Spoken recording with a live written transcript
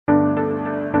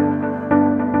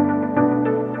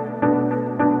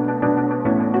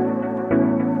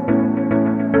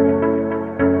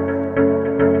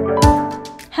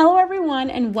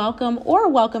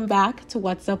and welcome back to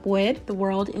What's Up With, the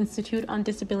World Institute on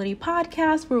Disability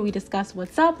podcast, where we discuss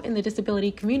what's up in the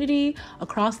disability community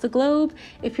across the globe.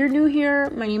 If you're new here,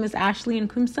 my name is Ashley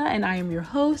Nkumsa, and I am your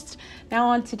host. Now,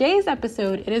 on today's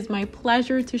episode, it is my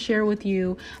pleasure to share with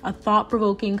you a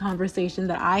thought-provoking conversation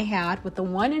that I had with the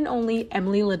one and only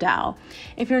Emily Liddell.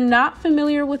 If you're not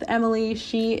familiar with Emily,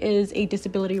 she is a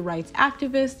disability rights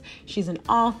activist. She's an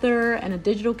author and a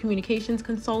digital communications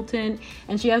consultant,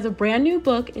 and she has a brand new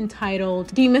book entitled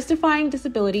Demystifying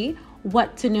Disability: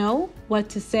 What to Know, What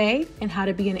to Say, and How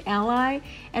to Be an Ally.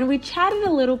 And we chatted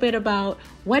a little bit about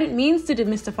what it means to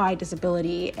demystify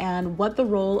disability and what the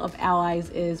role of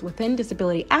allies is within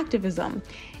disability activism.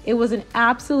 It was an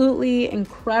absolutely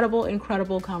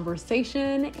incredible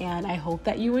conversation, and I hope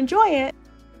that you enjoy it.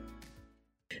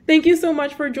 Thank you so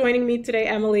much for joining me today,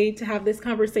 Emily, to have this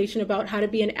conversation about how to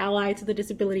be an ally to the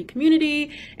disability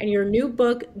community and your new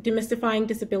book, Demystifying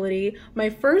Disability. My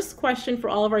first question for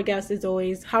all of our guests is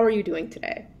always, how are you doing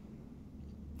today?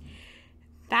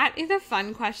 That is a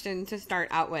fun question to start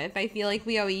out with. I feel like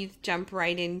we always jump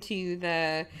right into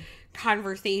the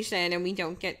conversation and we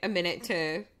don't get a minute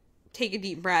to take a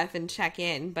deep breath and check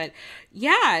in. But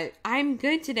yeah, I'm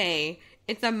good today.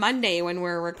 It's a Monday when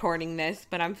we're recording this,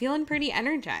 but I'm feeling pretty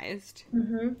energized.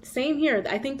 Mm-hmm. Same here.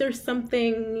 I think there's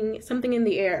something in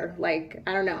the air. Like,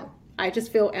 I don't know. I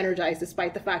just feel energized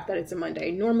despite the fact that it's a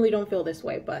Monday. Normally don't feel this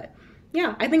way, but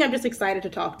yeah, I think I'm just excited to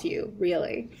talk to you,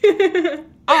 really. Oh,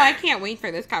 I can't wait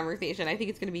for this conversation. I think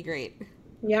it's going to be great.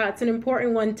 Yeah, it's an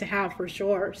important one to have for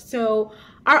sure. So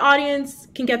our audience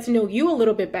can get to know you a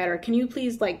little bit better. Can you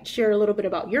please share a little bit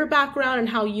about your background and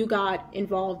how you got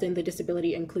involved in the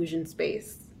disability inclusion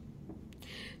space?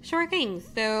 Sure thing.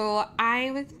 So I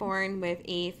was born with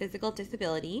a physical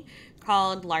disability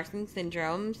called Larsen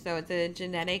syndrome. So it's a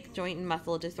genetic joint and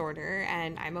muscle disorder,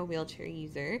 and I'm a wheelchair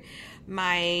user.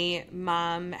 My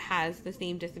mom has the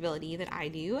same disability that I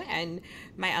do, and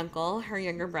my uncle, her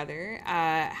younger brother,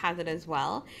 has it as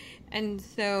well. And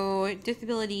so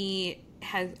disability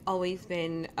has always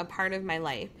been a part of my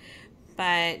life.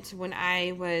 But when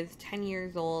I was 10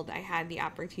 years old, I had the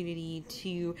opportunity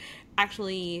to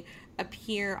actually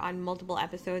appear on multiple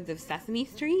episodes of Sesame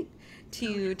Street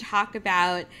to talk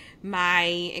about my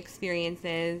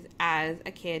experiences as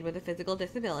a kid with a physical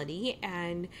disability.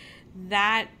 And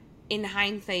that, in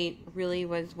hindsight, really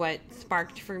was what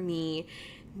sparked for me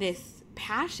this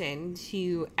passion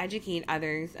to educate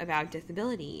others about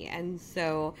disability. And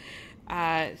so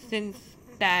since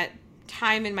that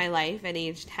time in my life at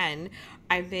age 10,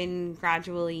 I've been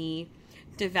gradually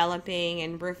developing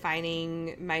and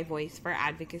refining my voice for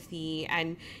advocacy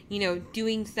and,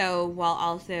 doing so while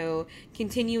also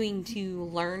continuing to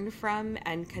learn from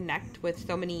and connect with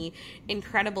so many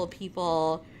incredible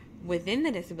people within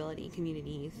the disability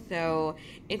community. So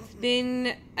it's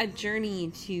been a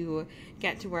journey to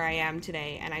get to where I am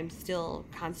today, and I'm still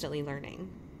constantly learning.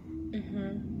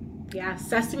 Mm-hmm. Yeah,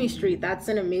 Sesame Street, that's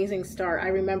an amazing start. I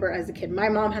remember as a kid, my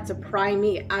mom had to pry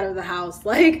me out of the house.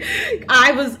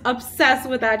 I was obsessed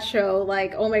with that show.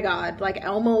 Oh my God.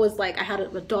 Elmo was I had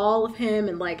a doll of him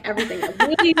and everything.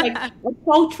 Really a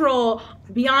cultural,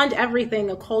 beyond everything,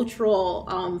 a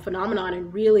cultural phenomenon,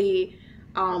 and really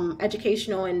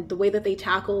educational, and the way that they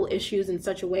tackle issues in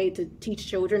such a way to teach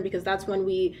children, because that's when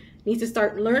we need to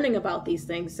start learning about these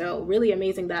things. So really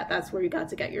amazing that that's where you got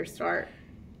to get your start.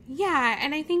 Yeah,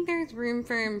 and I think there's room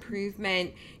for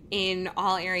improvement in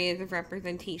all areas of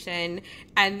representation,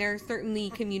 and there are certainly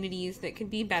communities that could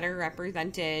be better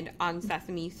represented on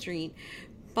Sesame Street.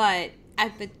 But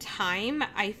at the time,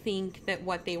 I think that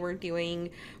what they were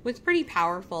doing was pretty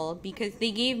powerful because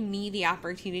they gave me the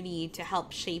opportunity to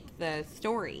help shape the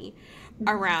story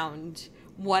around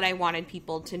what I wanted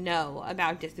people to know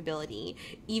about disability,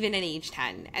 even at age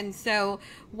 10. And so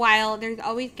while there's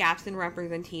always gaps in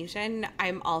representation,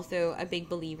 I'm also a big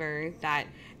believer that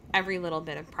every little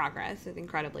bit of progress is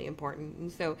incredibly important.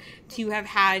 And so to have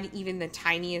had even the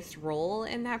tiniest role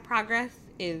in that progress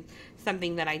is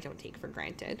something that I don't take for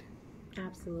granted.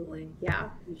 Absolutely. Yeah,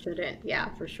 you shouldn't.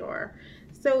 Yeah, for sure.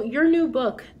 So your new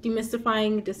book,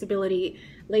 Demystifying Disability,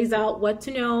 lays out what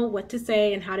to know, what to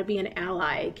say, and how to be an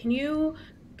ally. Can you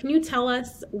tell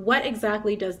us, what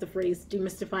exactly does the phrase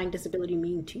demystifying disability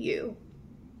mean to you?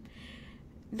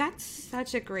 That's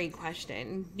such a great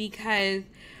question, because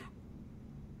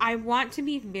I want to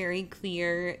be very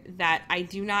clear that I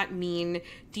do not mean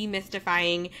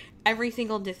demystifying every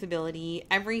single disability,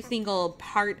 every single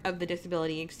part of the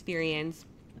disability experience.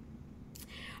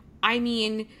 I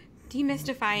mean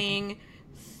demystifying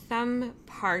some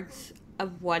parts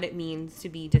of what it means to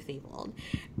be disabled.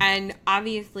 And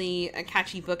obviously, a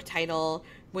catchy book title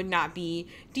would not be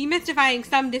Demystifying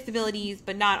Some Disabilities,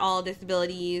 but Not All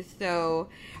Disabilities. So,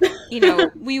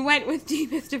 we went with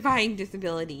Demystifying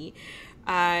Disability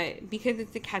because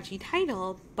it's a catchy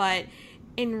title. But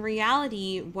in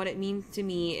reality, what it means to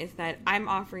me is that I'm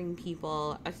offering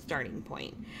people a starting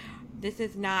point. This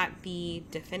is not the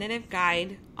definitive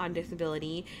guide on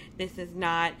disability. This is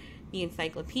not the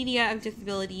encyclopedia of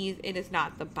disabilities. It is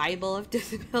not the Bible of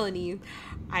disabilities.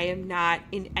 I am not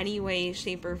in any way,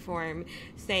 shape, or form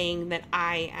saying that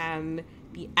I am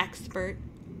the expert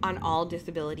on all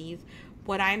disabilities.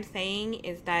 What I'm saying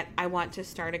is that I want to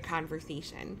start a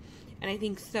conversation. And I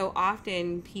think so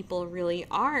often people really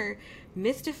are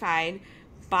mystified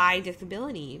by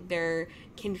disability. They're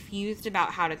confused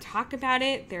about how to talk about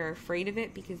it. They're afraid of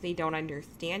it because they don't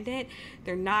understand it.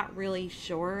 They're not really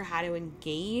sure how to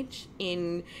engage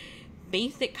in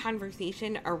basic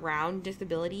conversation around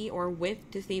disability or with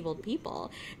disabled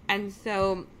people. And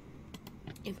so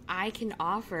if I can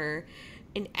offer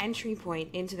an entry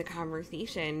point into the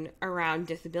conversation around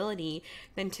disability,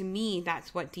 then to me,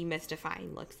 that's what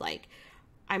demystifying looks like.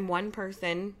 I'm one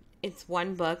person. It's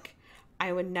one book.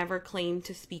 I would never claim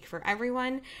to speak for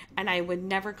everyone, and I would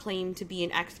never claim to be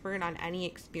an expert on any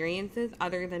experiences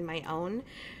other than my own.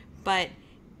 But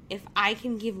if I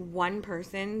can give one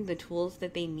person the tools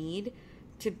that they need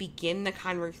to begin the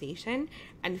conversation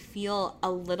and feel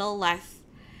a little less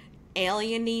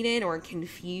alienated or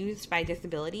confused by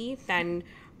disability, then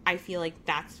I feel like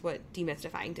that's what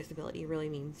demystifying disability really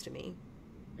means to me.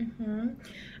 Mm-hmm.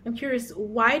 I'm curious,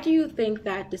 why do you think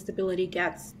that disability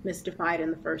gets mystified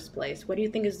in the first place? What do you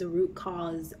think is the root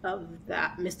cause of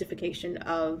that mystification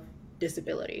of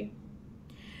disability?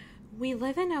 We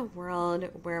live in a world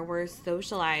where we're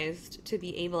socialized to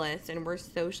be ableist, and we're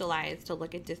socialized to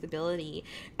look at disability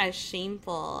as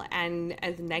shameful and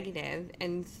as negative.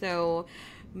 And so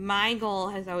my goal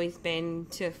has always been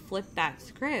to flip that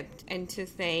script and to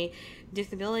say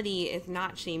disability is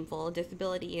not shameful.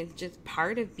 Disability is just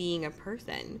part of being a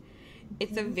person.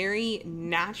 It's a very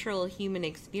natural human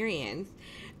experience.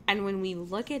 And when we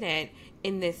look at it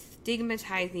in this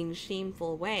stigmatizing,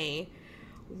 shameful way,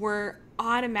 we're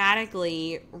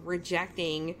automatically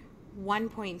rejecting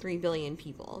 1.3 billion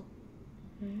people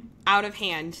out of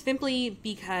hand simply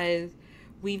because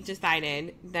we've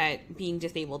decided that being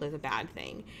disabled is a bad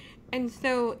thing. And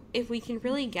so if we can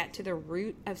really get to the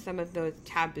root of some of those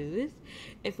taboos,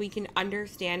 if we can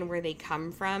understand where they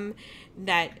come from,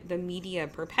 that the media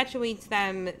perpetuates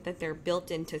them, that they're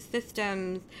built into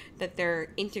systems, that they're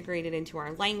integrated into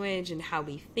our language and how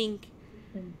we think,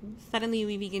 suddenly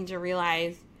we begin to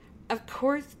realize, of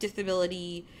course,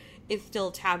 disability is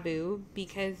still taboo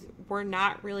because we're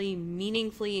not really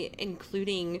meaningfully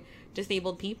including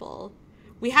disabled people.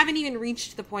 We haven't even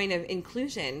reached the point of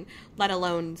inclusion, let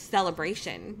alone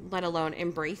celebration, let alone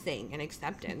embracing and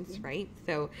acceptance, right?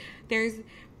 So there's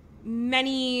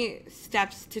many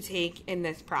steps to take in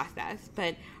this process,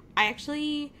 but I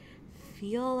actually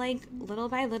feel like little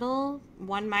by little,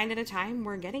 one mind at a time,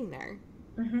 we're getting there.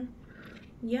 Mm-hmm.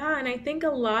 Yeah, and I think a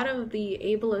lot of the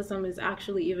ableism is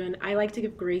actually even, I like to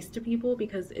give grace to people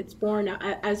because it's born,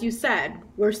 as you said,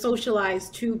 we're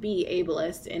socialized to be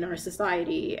ableist in our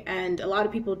society. And a lot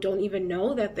of people don't even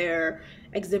know that they're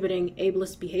exhibiting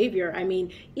ableist behavior. I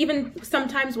mean, even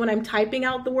sometimes when I'm typing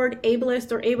out the word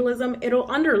ableist or ableism, it'll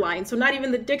underline. So not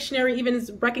even the dictionary even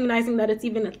is recognizing that it's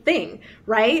even a thing,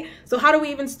 right? So how do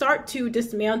we even start to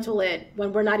dismantle it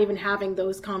when we're not even having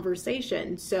those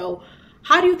conversations? So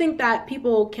how do you think that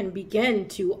people can begin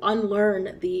to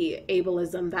unlearn the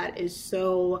ableism that is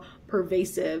so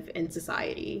pervasive in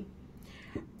society?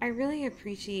 I really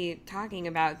appreciate talking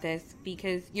about this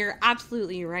because you're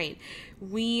absolutely right.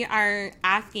 We are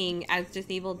asking as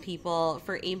disabled people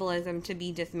for ableism to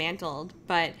be dismantled,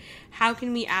 but how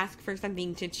can we ask for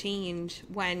something to change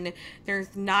when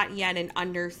there's not yet an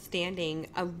understanding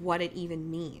of what it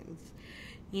even means?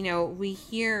 You know, we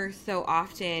hear so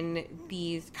often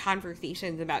these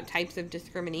conversations about types of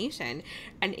discrimination,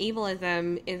 and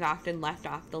ableism is often left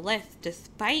off the list,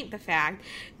 despite the fact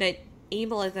that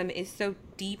ableism is so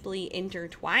deeply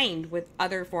intertwined with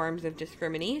other forms of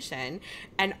discrimination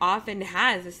and often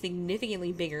has a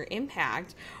significantly bigger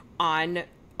impact on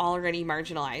already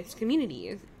marginalized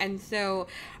communities. And so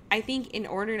I think in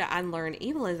order to unlearn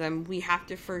ableism, we have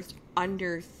to first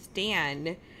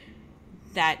understand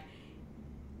that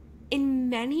in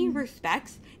many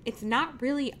respects, it's not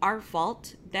really our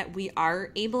fault that we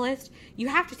are ableist. You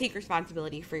have to take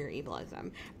responsibility for your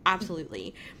ableism.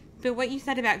 Absolutely. But what you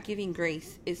said about giving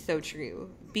grace is so true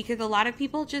because a lot of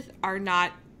people just are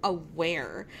not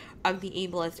aware of the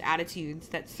ableist attitudes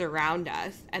that surround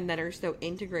us and that are so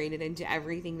integrated into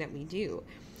everything that we do.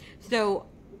 So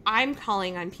I'm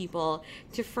calling on people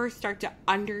to first start to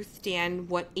understand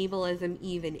what ableism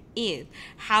even is.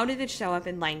 How does it show up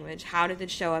in language? How does it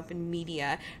show up in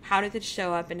media? How does it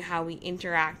show up in how we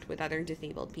interact with other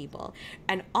disabled people?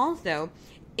 And also,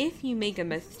 if you make a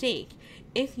mistake,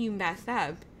 if you mess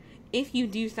up, if you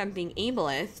do something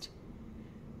ableist,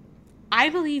 I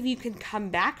believe you can come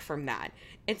back from that.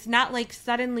 It's not like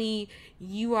suddenly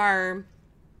you are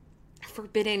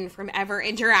forbidden from ever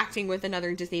interacting with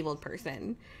another disabled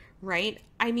person, right?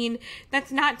 I mean,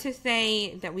 that's not to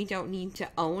say that we don't need to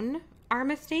own our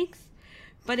mistakes,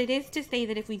 but it is to say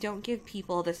that if we don't give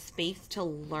people the space to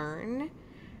learn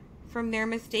from their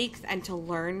mistakes and to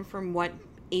learn from what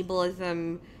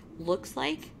ableism looks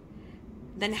like,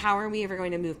 then how are we ever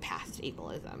going to move past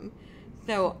ableism?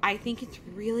 So I think it's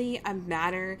really a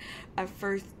matter of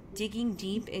first digging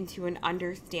deep into an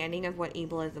understanding of what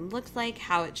ableism looks like,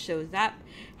 how it shows up,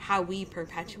 how we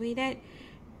perpetuate it,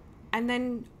 and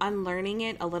then unlearning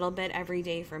it a little bit every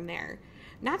day from there.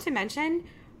 Not to mention,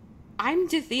 I'm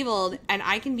disabled and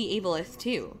I can be ableist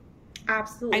too.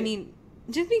 Absolutely. I mean,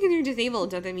 just because you're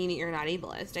disabled doesn't mean that you're not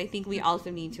ableist. I think we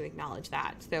also need to acknowledge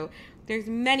that. So there's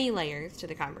many layers to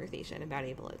the conversation about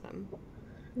ableism.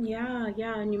 Yeah.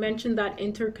 And you mentioned that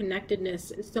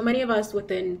interconnectedness. So many of us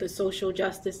within the social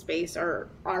justice space are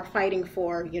fighting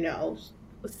for,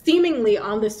 seemingly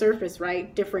on the surface,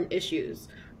 right, different issues,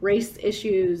 race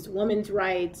issues, women's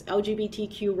rights,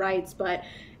 LGBTQ rights. But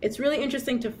it's really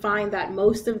interesting to find that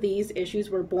most of these issues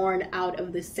were born out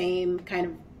of the same kind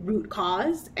of root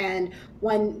cause. And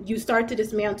when you start to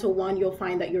dismantle one, you'll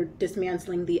find that you're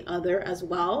dismantling the other as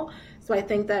well. So I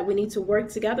think that we need to work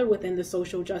together within the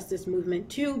social justice movement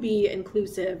to be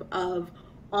inclusive of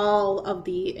all of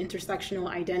the intersectional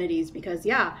identities, because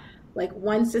like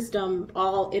one system,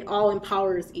 it all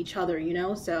empowers each other,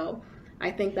 So I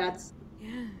think that's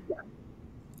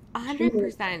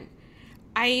 100%.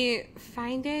 I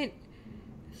find it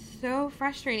so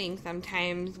frustrating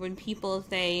sometimes when people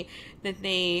say that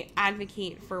they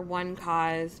advocate for one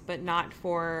cause but not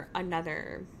for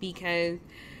another, because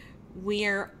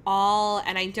we're all,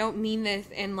 and I don't mean this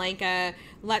in like a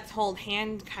let's hold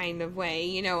hand kind of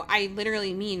way, I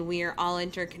literally mean we are all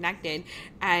interconnected.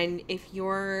 And if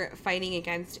you're fighting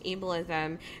against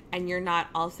ableism and you're not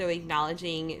also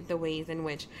acknowledging the ways in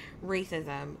which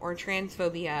racism or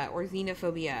transphobia or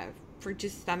xenophobia, for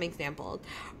just some examples,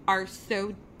 are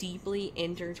so deeply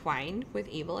intertwined with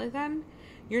ableism,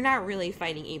 you're not really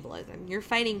fighting ableism. You're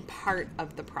fighting part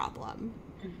of the problem.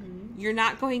 Mm-hmm. You're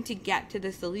not going to get to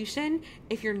the solution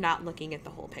if you're not looking at the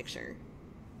whole picture.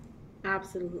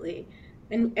 Absolutely.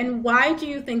 And why do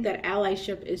you think that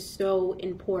allyship is so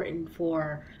important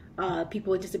for people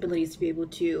with disabilities to be able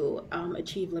to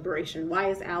achieve liberation?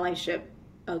 Why is allyship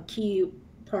a key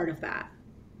part of that?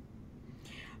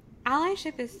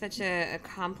 Allyship is such a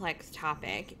complex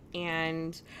topic,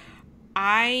 and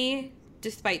I,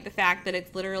 despite the fact that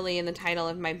it's literally in the title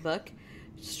of my book,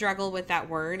 struggle with that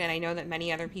word, and I know that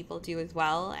many other people do as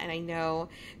well. And I know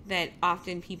that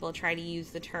often people try to use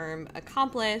the term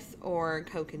accomplice or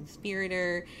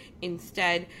co-conspirator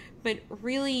instead, but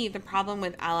really the problem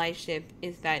with allyship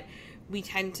is that we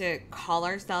tend to call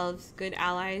ourselves good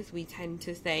allies. We tend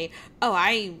to say, oh,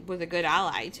 I was a good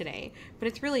ally today. But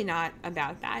it's really not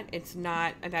about that. It's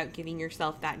not about giving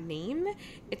yourself that name.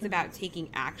 It's about taking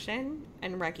action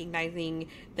and recognizing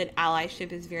that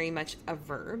allyship is very much a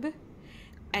verb.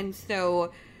 And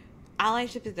so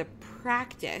allyship is a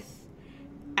practice.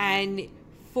 And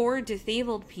for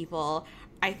disabled people,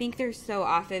 I think there's so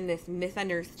often this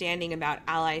misunderstanding about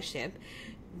allyship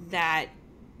that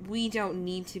we don't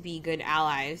need to be good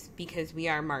allies because we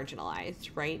are marginalized,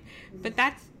 right? Mm-hmm. But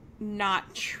that's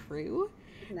not true.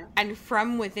 No. And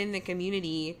from within the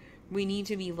community, we need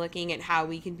to be looking at how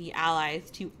we can be allies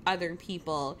to other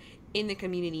people in the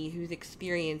community whose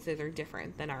experiences are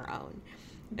different than our own.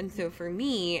 And so for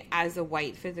me, as a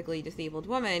white physically disabled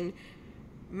woman,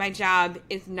 my job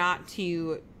is not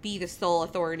to be the sole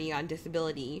authority on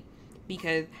disability,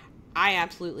 because I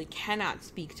absolutely cannot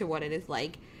speak to what it is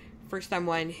like for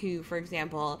someone who, for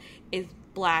example, is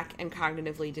Black and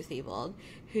cognitively disabled,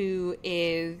 who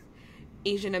is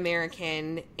Asian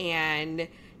American and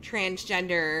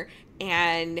transgender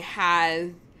and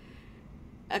has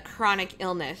a chronic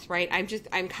illness, right?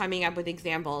 I'm coming up with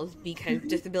examples because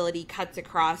disability cuts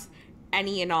across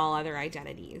any and all other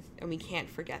identities, and we can't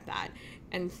forget that.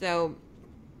 And so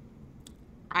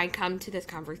I come to this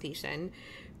conversation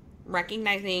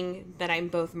recognizing that I'm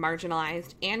both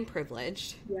marginalized and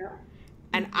privileged. Yeah.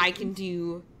 And I can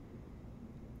do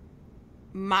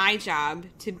my job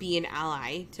to be an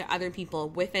ally to other people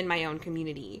within my own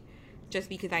community. Just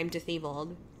because I'm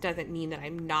disabled doesn't mean that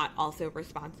I'm not also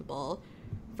responsible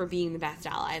for being the best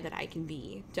ally that I can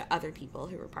be to other people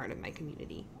who are part of my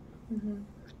community. Mm-hmm.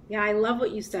 Yeah, I love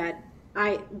what you said.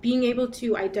 Being able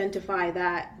to identify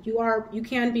that you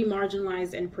can be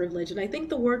marginalized and privileged. And I think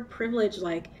the word privilege,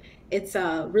 like, it's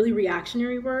a really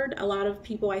reactionary word. A lot of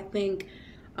people, I think,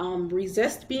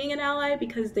 resist being an ally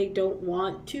because they don't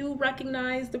want to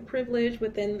recognize the privilege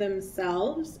within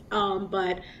themselves,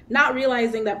 but not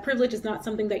realizing that privilege is not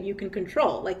something that you can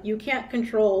control. Like, you can't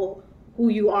control who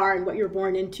you are and what you're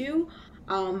born into.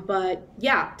 But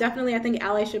yeah, definitely, I think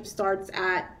allyship starts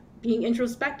at being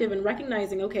introspective and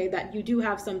recognizing, okay, that you do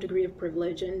have some degree of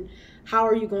privilege, and how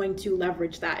are you going to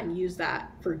leverage that and use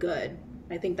that for good?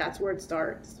 I think that's where it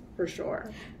starts, for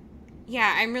sure.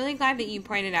 Yeah, I'm really glad that you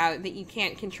pointed out that you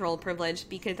can't control privilege,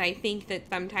 because I think that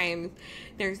sometimes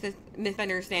there's this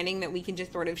misunderstanding that we can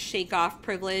just sort of shake off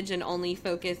privilege and only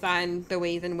focus on the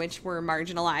ways in which we're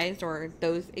marginalized or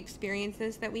those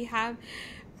experiences that we have.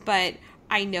 But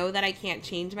I know that I can't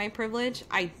change my privilege.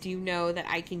 I do know that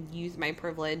I can use my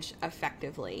privilege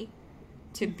effectively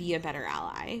to be a better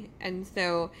ally. And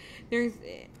so there's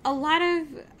a lot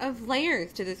of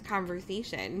layers to this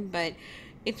conversation, but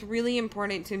it's really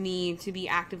important to me to be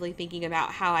actively thinking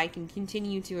about how I can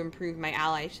continue to improve my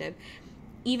allyship.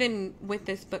 Even with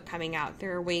this book coming out,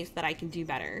 there are ways that I can do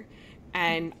better.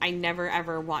 And I never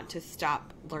ever want to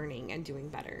stop learning and doing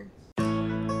better.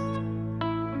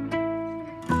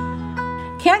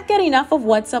 Can't get enough of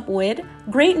What's Up Wid?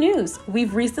 Great news!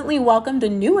 We've recently welcomed a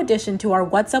new addition to our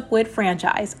What's Up Wid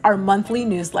franchise, our monthly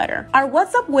newsletter. Our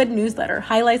What's Up Wid newsletter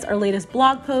highlights our latest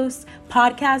blog posts,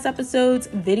 podcast episodes,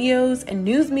 videos, and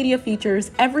news media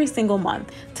features every single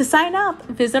month. To sign up,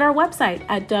 visit our website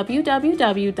at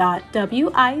www.wid.org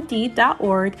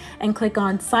and click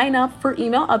on Sign Up for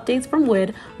email updates from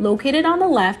WID, located on the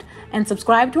left, and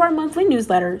subscribe to our monthly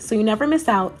newsletter so you never miss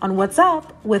out on What's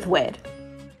Up with WID.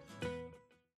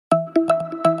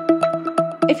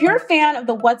 If you're a fan of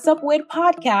the What's Up Wid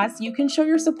podcast, you can show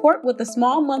your support with a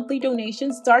small monthly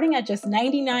donation starting at just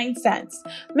 99 cents.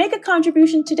 Make a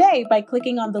contribution today by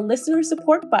clicking on the listener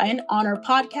support button on our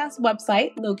podcast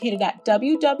website located at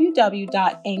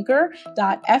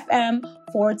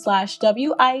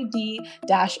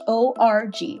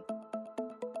www.anchor.fm/WID-org.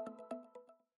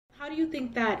 How do you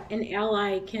think that an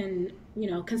ally can,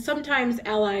 because sometimes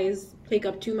allies take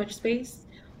up too much space?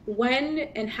 When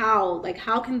and how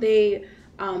can they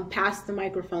pass the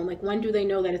microphone? Like, when do they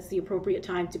know that it's the appropriate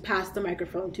time to pass the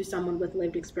microphone to someone with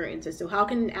lived experiences? So how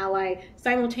can an ally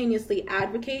simultaneously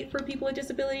advocate for people with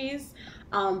disabilities,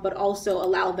 but also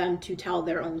allow them to tell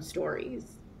their own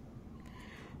stories?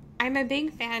 I'm a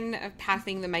big fan of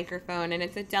passing the microphone, and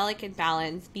it's a delicate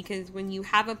balance, because when you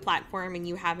have a platform and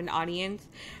you have an audience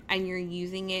and you're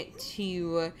using it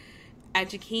to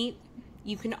educate,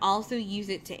 you can also use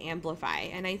it to amplify.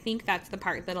 And I think that's the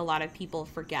part that a lot of people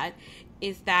forget,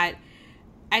 is that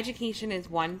education is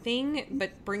one thing, but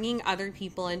bringing other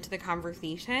people into the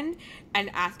conversation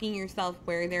and asking yourself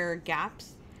where there are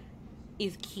gaps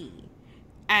is key.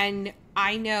 And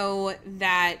I know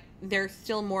that there's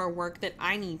still more work that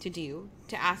I need to do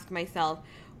to ask myself,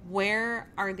 where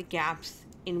are the gaps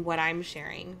in what I'm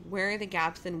sharing? Where are the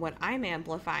gaps in what I'm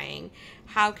amplifying?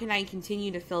 How can I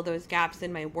continue to fill those gaps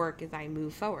in my work as I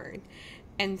move forward?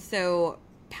 And so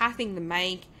passing the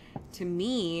mic, to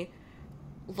me,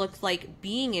 looks like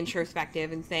being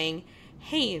introspective and saying,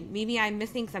 hey, maybe I'm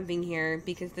missing something here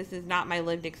because this is not my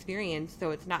lived experience, so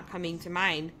it's not coming to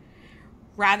mind.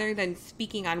 Rather than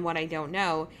speaking on what I don't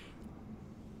know,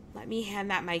 let me hand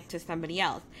that mic to somebody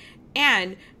else.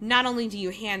 And not only do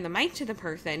you hand the mic to the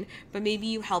person, but maybe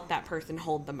you help that person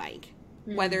hold the mic,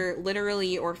 whether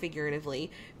literally or figuratively.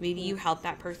 Maybe you help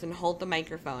that person hold the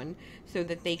microphone so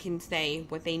that they can say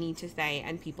what they need to say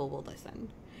and people will listen.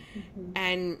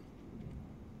 And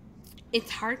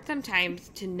it's hard sometimes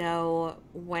to know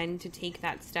when to take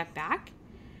that step back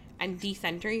and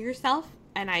decenter yourself.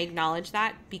 And I acknowledge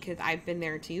that because I've been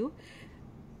there too.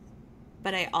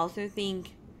 But I also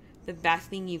think the best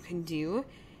thing you can do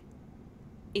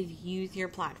is use your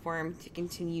platform to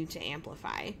continue to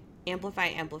amplify.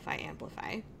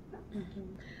 Amplify.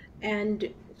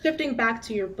 And shifting back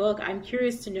to your book, I'm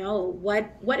curious to know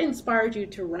what inspired you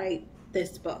to write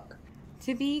this book?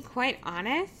 To be quite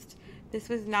honest, this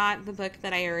was not the book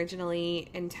that I originally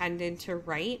intended to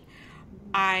write.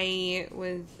 I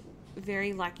was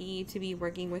very lucky to be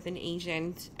working with an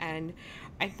agent, and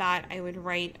I thought I would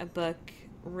write a book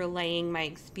relaying my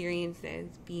experiences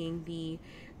being the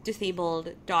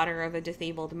disabled daughter of a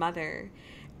disabled mother.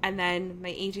 And then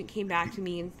my agent came back to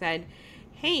me and said,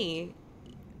 hey,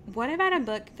 what about a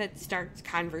book that starts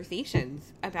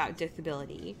conversations about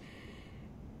disability?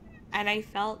 And I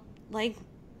felt like,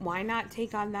 why not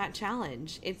take on that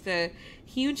challenge? It's a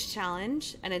huge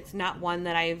challenge, and it's not one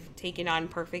that I've taken on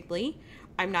perfectly.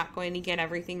 I'm not going to get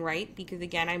everything right because,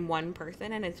 again, I'm one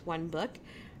person and it's one book.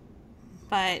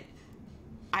 But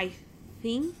I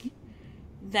think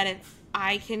that if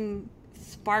I can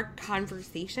spark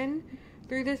conversation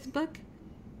through this book,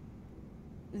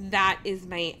 that is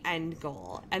my end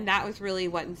goal. And that was really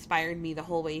what inspired me the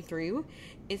whole way through,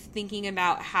 is thinking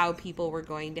about how people were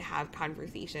going to have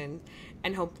conversations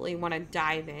and hopefully want to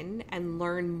dive in and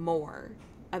learn more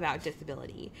about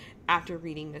disability after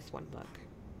reading this one book.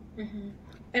 Mm-hmm.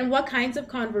 And what kinds of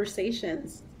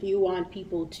conversations do you want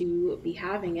people to be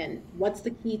having, and what's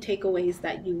the key takeaways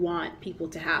that you want people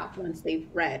to have once they've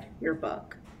read your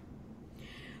book?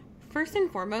 First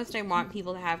and foremost, I want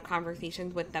people to have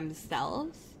conversations with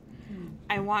themselves.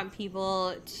 I want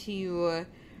people to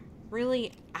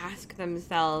really ask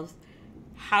themselves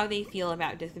how they feel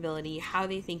about disability, how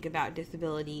they think about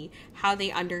disability, how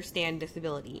they understand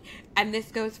disability. And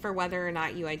this goes for whether or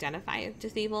not you identify as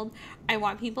disabled. I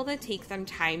want people to take some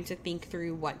time to think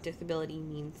through what disability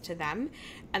means to them.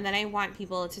 And then I want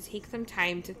people to take some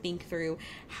time to think through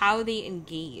how they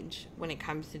engage when it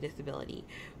comes to disability.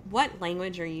 What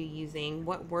language are you using?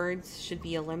 What words should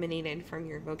be eliminated from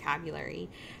your vocabulary?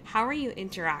 How are you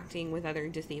interacting with other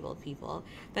disabled people?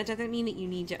 That doesn't mean that you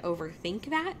need to overthink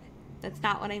that. That's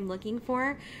not what I'm looking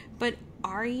for. But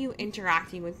are you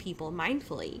interacting with people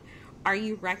mindfully? Are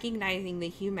you recognizing the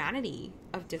humanity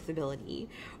of disability?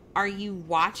 Are you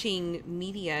watching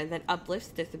media that uplifts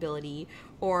disability?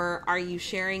 Or are you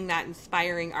sharing that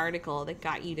inspiring article that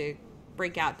got you to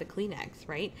break out the Kleenex,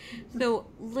 right? So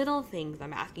little things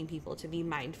I'm asking people to be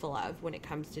mindful of when it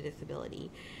comes to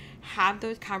disability. Have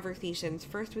those conversations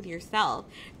first with yourself,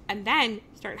 and then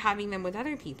start having them with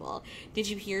other people. Did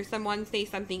you hear someone say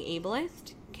something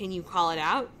ableist? Can you call it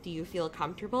out? Do you feel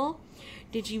comfortable?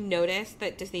 Did you notice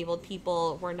that disabled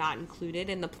people were not included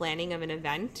in the planning of an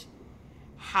event?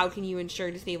 How can you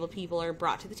ensure disabled people are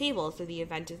brought to the table so the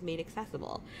event is made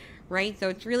accessible, right? So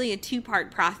it's really a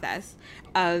two-part process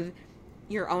of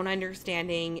your own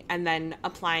understanding and then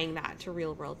applying that to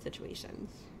real-world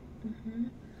situations. Mm-hmm.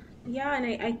 Yeah,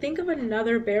 and I think of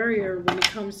another barrier when it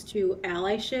comes to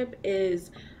allyship is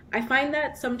I find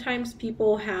that sometimes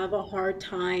people have a hard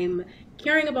time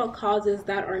caring about causes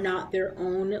that are not their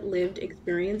own lived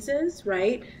experiences,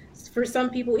 right? For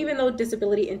some people, even though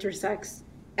disability intersects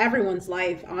everyone's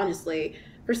life, honestly,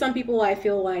 for some people, I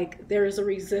feel like there's a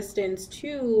resistance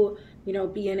to,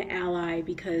 be an ally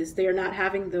because they're not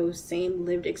having those same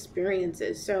lived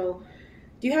experiences. So,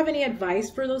 do you have any advice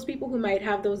for those people who might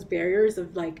have those barriers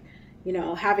of like,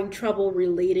 having trouble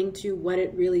relating to what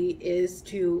it really is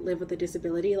to live with a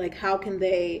disability? Like, how can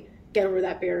they get over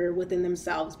that barrier within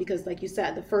themselves? Because like you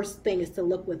said, the first thing is to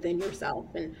look within yourself,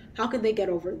 and how can they get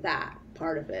over that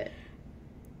part of it?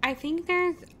 I think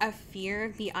there's a fear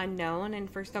of the unknown, and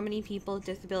for so many people,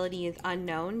 disability is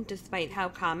unknown, despite how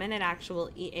common it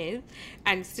actually is.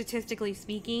 And statistically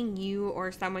speaking, you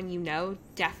or someone you know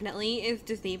definitely is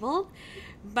disabled.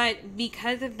 But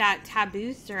because of that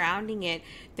taboo surrounding it,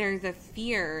 there's a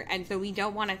fear, and so we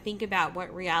don't want to think about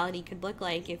what reality could look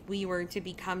like if we were to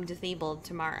become disabled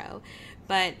tomorrow.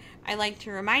 But I like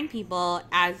to remind people,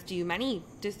 as do many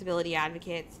disability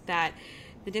advocates, that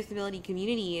the disability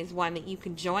community is one that you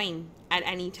can join at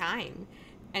any time.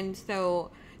 And so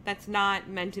that's not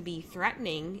meant to be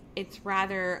threatening. It's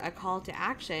rather a call to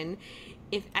action.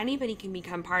 If anybody can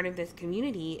become part of this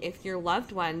community, if your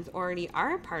loved ones already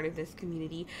are a part of this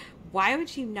community, why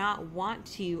would you not want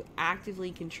to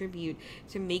actively contribute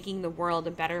to making the world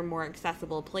a better, more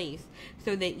accessible place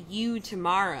so that you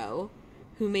tomorrow,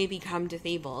 who may become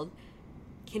disabled,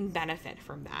 can benefit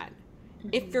from that?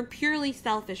 If for purely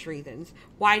selfish reasons,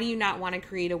 why do you not want to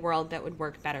create a world that would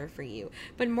work better for you?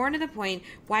 But more to the point,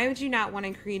 why would you not want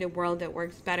to create a world that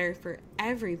works better for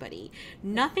everybody?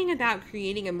 Nothing about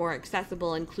creating a more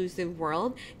accessible, inclusive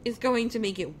world is going to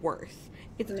make it worse.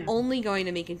 It's only going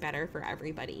to make it better for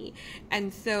everybody.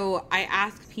 And so I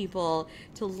ask people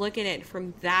to look at it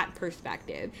from that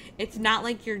perspective. It's not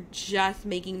like you're just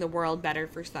making the world better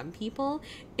for some people.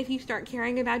 If you start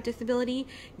caring about disability,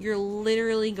 you're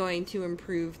literally going to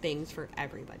improve things for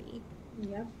everybody.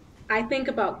 Yep. I think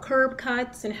about curb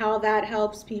cuts and how that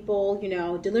helps people,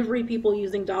 delivery people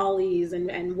using dollies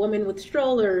and women with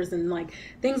strollers and like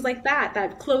things like that,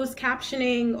 that closed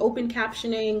captioning, open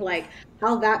captioning, like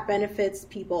how that benefits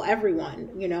people, everyone,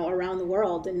 around the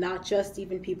world, and not just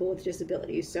even people with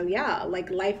disabilities. So yeah, like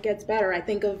life gets better. I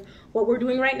think of what we're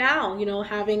doing right now,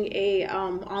 having a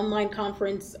online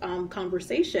conference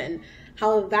conversation,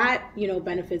 how that,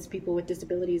 benefits people with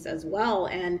disabilities as well.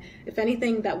 And if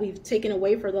anything that we've taken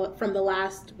away from the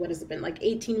last, what has it been, like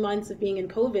 18 months of being in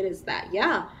COVID, is that,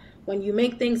 yeah, when you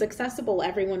make things accessible,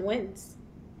 everyone wins.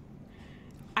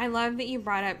 I love that you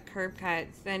brought up curb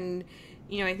cuts, and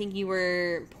I think you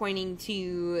were pointing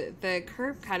to the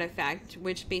curb cut effect,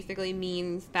 which basically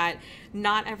means that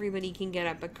not everybody can get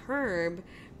up a curb,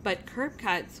 but curb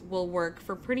cuts will work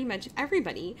for pretty much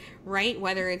everybody, right?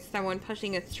 Whether it's someone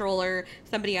pushing a stroller,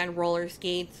 somebody on roller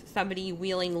skates, somebody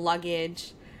wheeling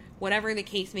luggage, whatever the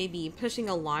case may be, pushing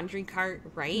a laundry cart,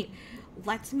 right?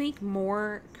 Let's make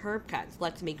more curb cuts.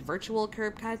 Let's make virtual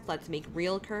curb cuts. Let's make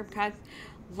real curb cuts.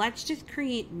 Let's just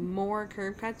create more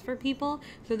curb cuts for people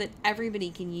so that everybody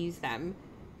can use them.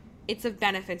 It's of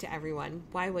benefit to everyone.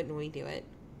 Why wouldn't we do it?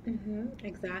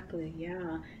 Exactly.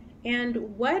 Yeah.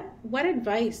 And what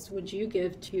advice would you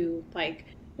give to, like,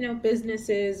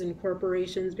 businesses and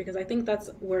corporations? Because I think that's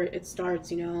where it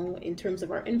starts, in terms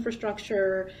of our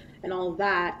infrastructure and all of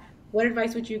that. What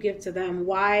advice would you give to them?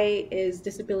 Why is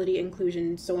disability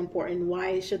inclusion so important?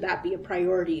 Why should that be a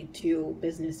priority to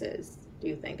businesses, do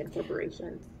you think, and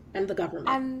corporations and the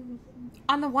government?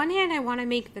 On the one hand, I want to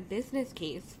make the business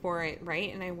case for it,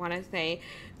 right? And I want to say,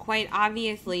 quite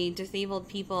obviously, disabled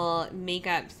people make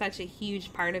up such a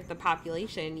huge part of the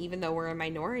population, even though we're a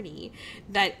minority,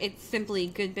 that it's simply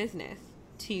good business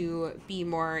to be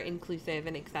more inclusive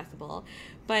and accessible.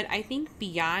 But I think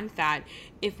beyond that,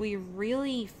 if we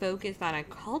really focus on a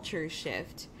culture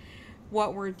shift,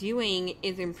 what we're doing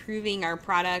is improving our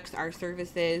products, our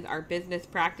services, our business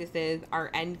practices,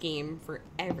 our end game for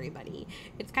everybody.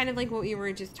 It's kind of like what we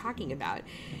were just talking about.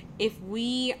 If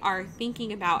we are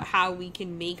thinking about how we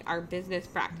can make our business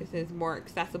practices more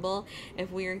accessible,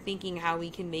 if we are thinking how we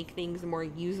can make things more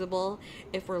usable,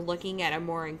 if we're looking at a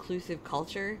more inclusive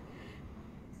culture,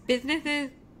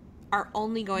 businesses are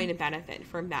only going to benefit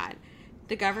from that.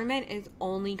 The government is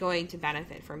only going to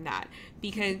benefit from that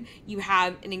because you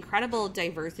have an incredible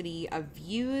diversity of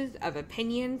views, of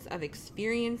opinions, of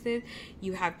experiences.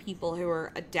 You have people who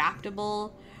are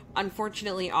adaptable,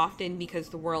 unfortunately often because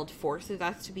the world forces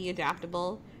us to be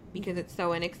adaptable because it's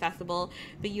so inaccessible.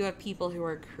 But you have people who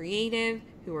are creative,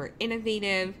 who are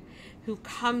innovative, who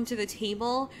come to the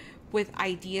table with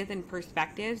ideas and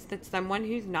perspectives that someone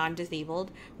who's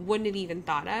non-disabled wouldn't have even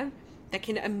thought of, that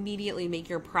can immediately make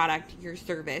your product, your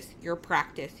service, your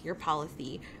practice, your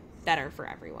policy better for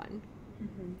everyone.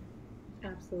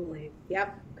 Absolutely.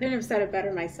 Yep. Couldn't have said it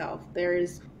better myself.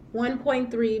 There's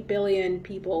 1.3 billion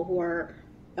people who are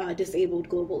disabled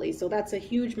globally, so that's a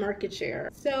huge market share.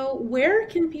 So where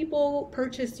can people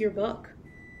purchase your book?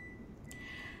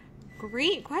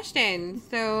 Great question.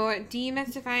 So,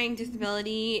 Demystifying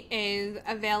Disability is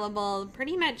available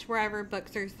pretty much wherever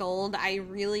books are sold. I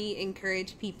really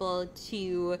encourage people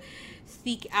to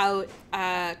seek out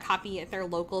a copy at their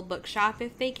local bookshop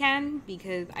if they can,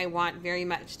 because I want very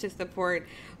much to support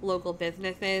local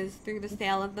businesses through the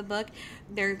sale of the book.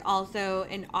 There's also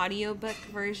an audiobook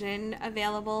version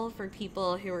available for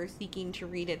people who are seeking to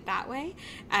read it that way,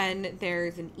 and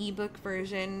there's an ebook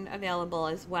version available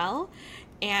as well.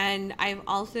 And I've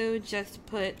also just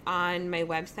put on my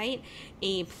website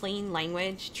a plain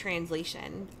language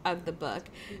translation of the book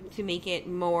to make it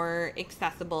more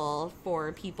accessible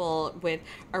for people with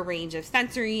a range of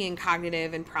sensory and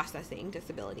cognitive and processing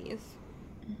disabilities.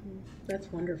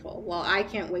 That's wonderful. Well, I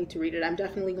can't wait to read it. I'm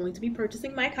definitely going to be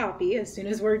purchasing my copy as soon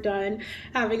as we're done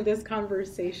having this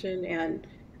conversation. And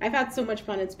I've had so much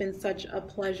fun. It's been such a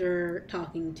pleasure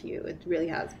talking to you. It really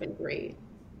has been great.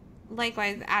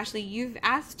 Likewise, Ashley, you've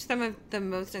asked some of the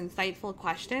most insightful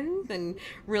questions and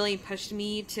really pushed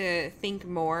me to think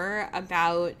more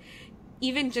about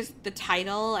even just the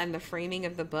title and the framing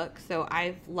of the book. So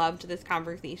I've loved this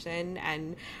conversation,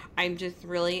 and I'm just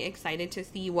really excited to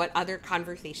see what other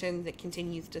conversations it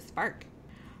continues to spark.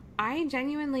 I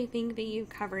genuinely think that you've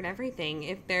covered everything.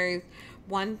 If there's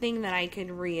one thing that I could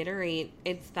reiterate,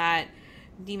 it's that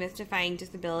Demystifying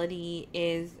Disability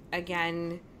is,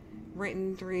 again,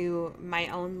 written through my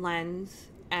own lens,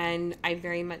 and I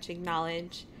very much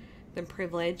acknowledge the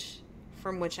privilege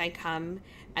from which I come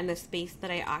and the space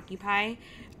that I occupy,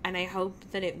 and I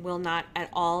hope that it will not at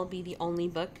all be the only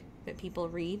book that people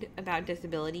read about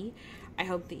disability. I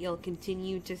hope that you'll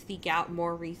continue to seek out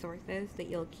more resources, that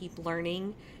you'll keep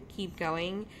learning, keep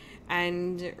going,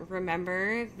 and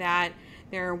remember that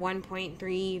there are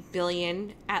 1.3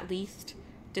 billion, at least,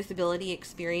 disability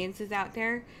experiences out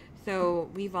there. So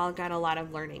we've all got a lot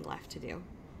of learning left to do.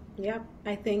 Yep.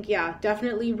 I think,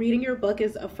 definitely reading your book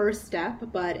is a first step,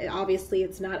 but obviously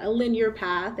it's not a linear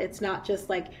path. It's not just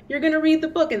like you're going to read the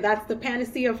book and that's the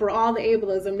panacea for all the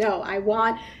ableism. No, I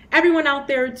want everyone out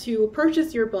there to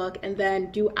purchase your book and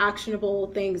then do actionable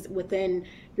things within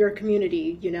your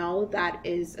community, that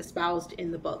is espoused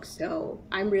in the book. So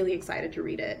I'm really excited to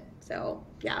read it. So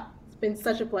yeah, it's been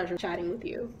such a pleasure chatting with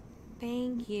you.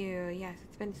 Thank you. Yes,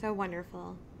 it's been so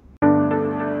wonderful.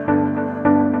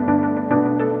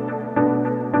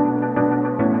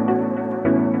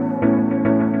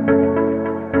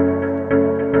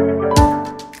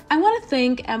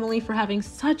 Thank Emily for having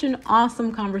such an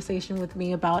awesome conversation with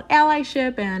me about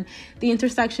allyship and the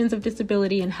intersections of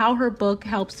disability and how her book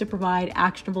helps to provide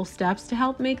actionable steps to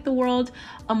help make the world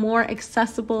a more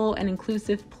accessible and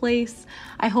inclusive place.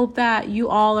 I hope that you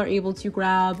all are able to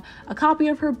grab a copy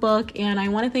of her book, and I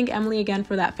want to thank Emily again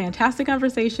for that fantastic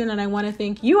conversation, and I want to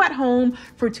thank you at home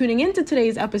for tuning into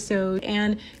today's episode.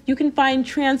 And you can find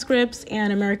transcripts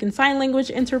and American Sign Language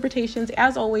interpretations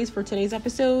as always for today's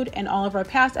episode and all of our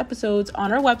past episodes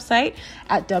on our website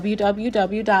at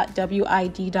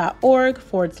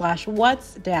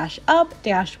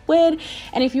www.wid.org/what's-up-wid.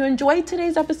 And if you enjoyed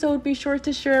today's episode, be sure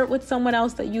to share it with someone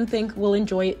else that you think will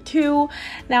enjoy it too.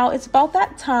 Now it's about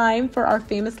that time for our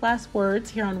famous last words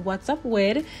here on What's Up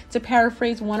Wid. To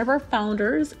paraphrase one of our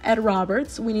founders, Ed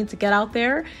Roberts, we need to get out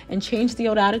there and change the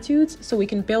old attitudes so we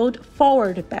can build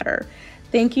forward better.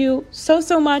 Thank you so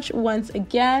much once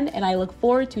again, and I look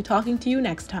forward to talking to you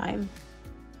next time.